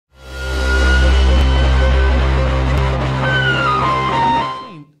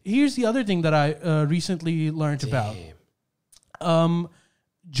here's the other thing that I recently learned about.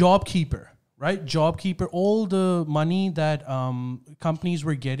 JobKeeper, right? JobKeeper, all the money that companies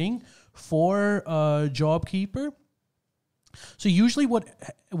were getting for JobKeeper. So usually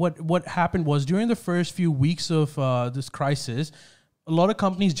what happened was during the first few weeks of this crisis, a lot of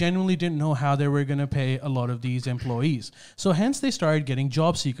companies genuinely didn't know how they were going to pay a lot of these employees. So hence they started getting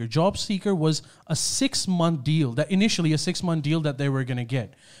JobSeeker. JobSeeker was a 6-month deal, initially a 6-month deal that they were going to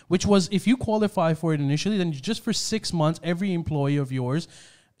get, which was if you qualify for it initially, then just for 6 months, every employee of yours,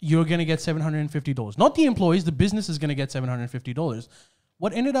 you're going to get $750. Not the employees, the business is going to get $750.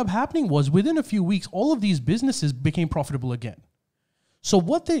 What ended up happening was within a few weeks, all of these businesses became profitable again. So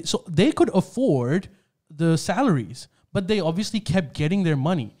they could afford the salaries, but they obviously kept getting their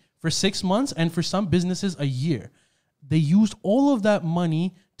money for 6 months, and for some businesses, a year. They used all of that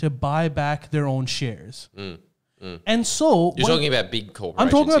money to buy back their own shares. And so... You're talking about big corporations. I'm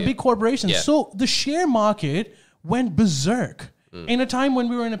talking about big corporations. Yeah. So the share market went berserk in a time when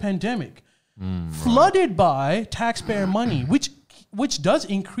we were in a pandemic, flooded by taxpayer money, which does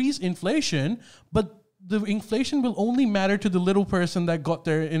increase inflation, but the inflation will only matter to the little person that got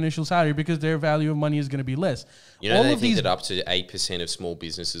their initial salary because their value of money is going to be less. You know, they think that up to 8% of small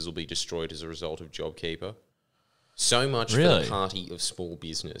businesses will be destroyed as a result of JobKeeper. So much for the party of small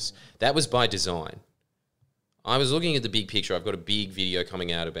business. That was by design. I was looking at the big picture. I've got a big video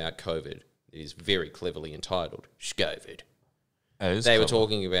coming out about COVID. It is very cleverly entitled Shcovid. They were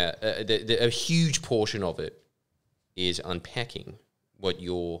talking about a huge portion of it is unpacking what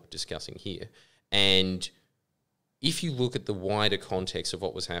you're discussing here. And if you look at the wider context of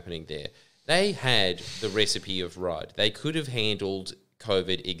what was happening there, they had the recipe of Rudd. They could have handled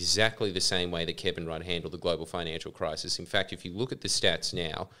COVID exactly the same way that Kevin Rudd handled the global financial crisis. In fact, if you look at the stats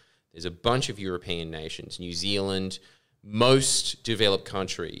now, there's a bunch of European nations, New Zealand, most developed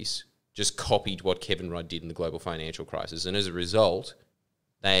countries just copied what Kevin Rudd did in the global financial crisis. And as a result,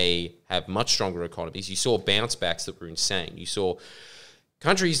 they have much stronger economies. You saw bounce backs that were insane. You saw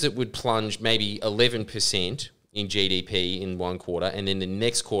countries that would plunge maybe 11% in GDP in one quarter, and then the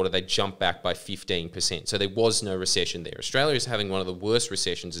next quarter they jump back by 15%. So there was no recession there. Australia is having one of the worst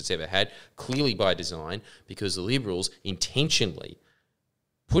recessions it's ever had, clearly by design, because the Liberals intentionally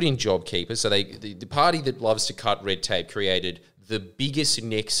put in JobKeeper. So the party that loves to cut red tape created the biggest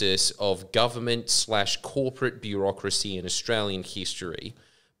nexus of government/corporate bureaucracy in Australian history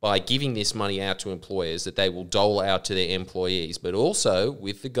by giving this money out to employers that they will dole out to their employees, but also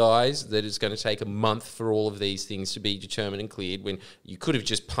with the guys that it's going to take a month for all of these things to be determined and cleared when you could have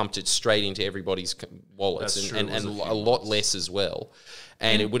just pumped it straight into everybody's wallets and a lot less as well.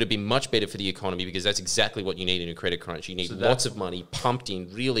 And it would have been much better for the economy because that's exactly what you need in a credit crunch. You need lots of money pumped in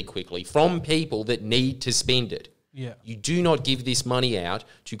really quickly from people that need to spend it. Yeah. You do not give this money out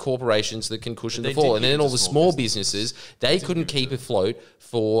to corporations that can cushion the fall. And then all the small businesses, they couldn't keep afloat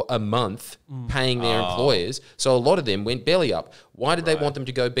for a month paying their employers. So a lot of them went belly up. Why did they want them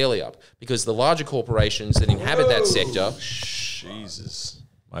to go belly up? Because the larger corporations that inhabit that sector... Jesus.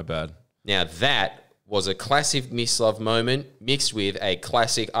 My bad. Now that was a classic Miss Love moment mixed with a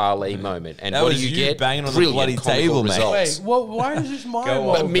classic Ali moment. And That what was do you you get? banging on the Brilliant bloody comical table, mate. results. Wait, well, why is this my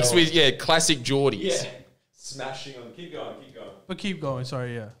one? Mixed with, classic Geordies. Yeah. Smashing on. Keep going. But keep going,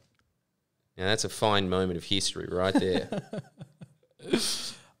 sorry, yeah. Now that's a fine moment of history right there.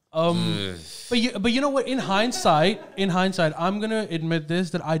 But you know what? In hindsight, I'm gonna admit this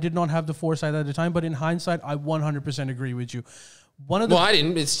that I did not have the foresight at the time. But in hindsight, I 100% agree with you. I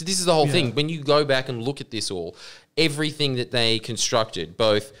didn't. This is the whole thing. When you go back and look at this all, everything that they constructed,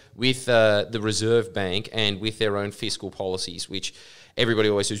 both with the Reserve Bank and with their own fiscal policies, which everybody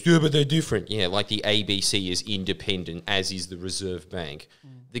always says, yeah, but they're different. Yeah, like the ABC is independent, as is the Reserve Bank.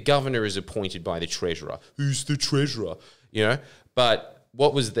 The governor is appointed by the treasurer. Who's the treasurer? You know, but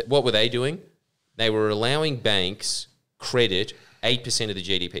what were they doing? They were allowing banks credit 8% of the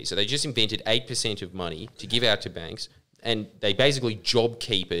GDP. So they just invented 8% of money to give out to banks. And they basically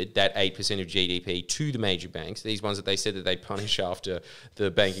JobKeepered that 8% of GDP to the major banks, these ones that they said that they punish after the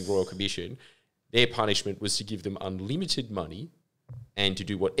Banking Royal Commission. Their punishment was to give them unlimited money and to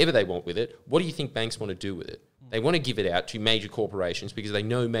do whatever they want with it. What do you think banks want to do with it? They want to give it out to major corporations because they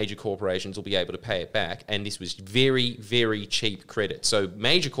know major corporations will be able to pay it back. And this was very, very cheap credit. So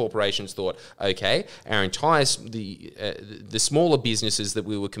major corporations thought, okay, our entire, the smaller businesses that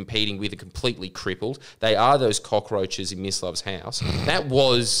we were competing with are completely crippled. They are those cockroaches in Miss Love's house. That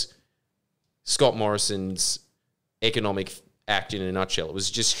was Scott Morrison's economic act in a nutshell. It was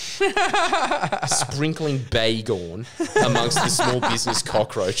just sprinkling Baygon amongst the small business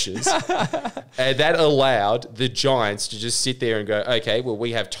cockroaches. And that allowed the giants to just sit there and go, okay, well,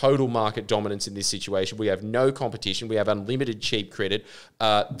 we have total market dominance in this situation. We have no competition. We have unlimited cheap credit.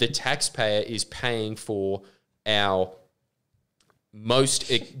 The taxpayer is paying for our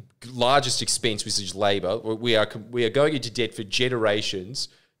largest expense, which is labour. We are going into debt for generations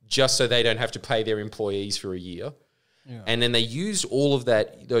just so they don't have to pay their employees for a year. Yeah. And then they used all of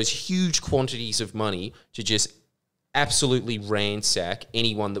those huge quantities of money to just absolutely ransack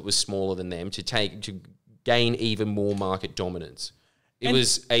anyone that was smaller than them to gain even more market dominance. It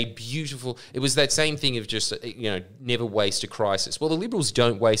was that same thing of just, never waste a crisis. Well, the Liberals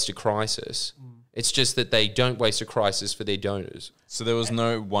don't waste a crisis. It's just that they don't waste a crisis for their donors. So there was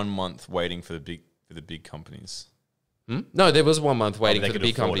no 1 month waiting for the big companies. No, there was 1 month waiting for the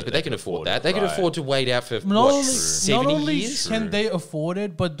big companies, but they can afford that. They can afford to wait out for 70 not only years. Can they afford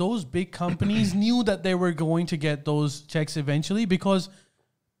it, but those big companies knew that they were going to get those checks eventually because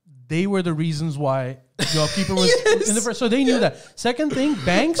they were the reasons why JobKeeper was in the first. So they knew that. Second thing,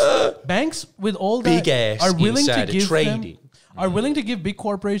 banks with all that big ass are willing to insider give trading. Are willing to give big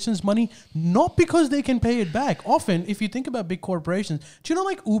corporations money, not because they can pay it back. Often, if you think about big corporations, do you know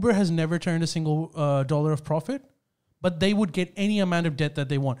like Uber has never turned a single dollar of profit? But they would get any amount of debt that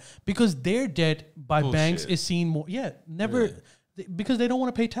they want because their debt by banks is seen more. Yeah, never because they don't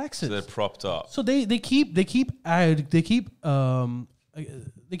want to pay taxes. So they're propped up. So they keep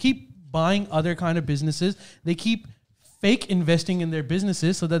buying other kind of businesses. They keep fake investing in their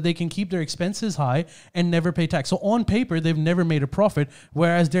businesses so that they can keep their expenses high and never pay tax. So on paper, they've never made a profit,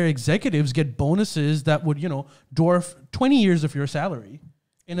 whereas their executives get bonuses that would dwarf 20 years of your salary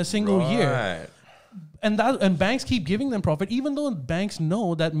in a single year. And banks keep giving them profit, even though banks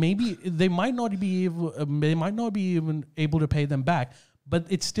know that maybe they might not be even able to pay them back. But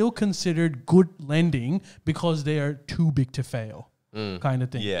it's still considered good lending because they are too big to fail, kind of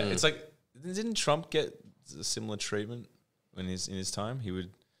thing. Yeah, it's like, didn't Trump get a similar treatment in his time? He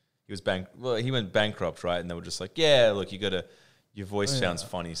went bankrupt, right? And they were just like, yeah, look, your voice sounds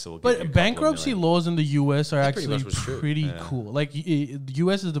funny, so we'll give you a bankruptcy laws in the US are pretty actually pretty cool. Like the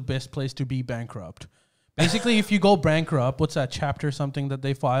US is the best place to be bankrupt. Basically, if you go bankrupt, what's that chapter something that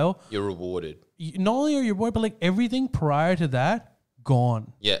they file? You're rewarded. Not only are you rewarded, but like everything prior to that,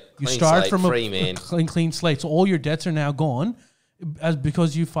 gone. Yeah, you start from a clean slate. So all your debts are now gone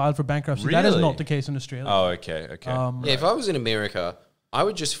because you filed for bankruptcy. Really? That is not the case in Australia. Oh, okay. If I was in America, I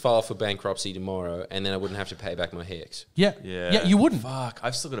would just file for bankruptcy tomorrow, and then I wouldn't have to pay back my HECS. Yeah, you wouldn't. Fuck,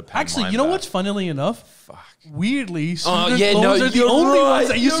 I've still got to pay. Actually, mine you know back. what's funnily enough? Fuck. Weirdly, You're student loans are the only ones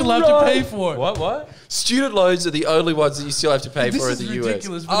that you still have to pay for. What? Student loans are the only ones that you still have to pay for in the US.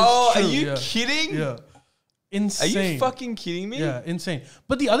 Ridiculous, but Oh, it's are true. you kidding? Yeah. Insane. Are you fucking kidding me? Yeah, insane.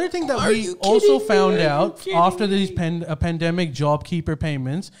 But the other thing that we also found out after these pandemic JobKeeper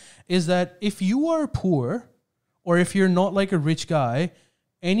payments is that if you are poor or if you're not like a rich guy,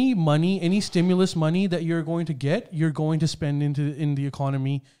 any money, any stimulus money that you're going to get, you're going to spend in the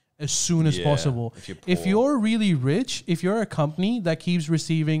economy as soon as possible. If you're really rich, if you're a company that keeps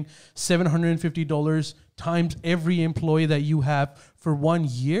receiving $750 times every employee that you have for 1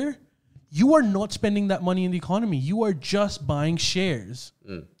 year, you are not spending that money in the economy. You are just buying shares.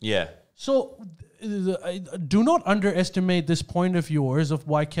 Yeah. So do not underestimate this point of yours of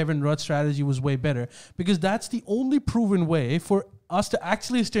why Kevin Rudd's strategy was way better, because that's the only proven way for us to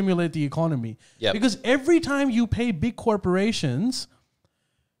actually stimulate the economy. Yep. Because every time you pay big corporations,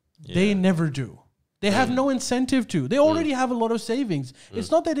 they never do. They have no incentive to. They already have a lot of savings.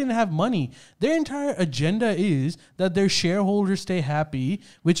 It's not they didn't have money. Their entire agenda is that their shareholders stay happy,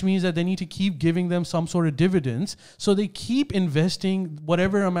 which means that they need to keep giving them some sort of dividends. So they keep investing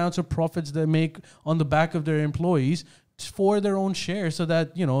whatever amounts of profits they make on the back of their employees for their own shares so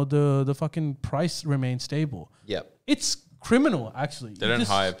that, the fucking price remains stable. Yep. It's criminal, actually. They don't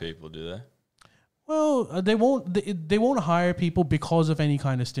hire people, do they? Well, they won't hire people because of any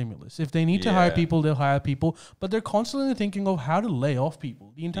kind of stimulus. If they need to hire people, they'll hire people. But they're constantly thinking of how to lay off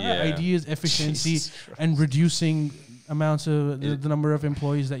people. The entire idea is efficiency and reducing amounts of the number of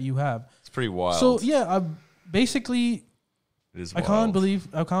employees that you have. It's pretty wild. So basically, it is I can't believe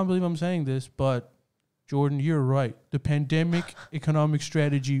I'm saying this, but Jordan, you're right. The pandemic economic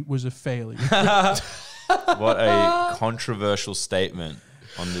strategy was a failure. What a controversial statement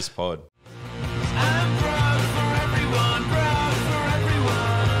on this pod.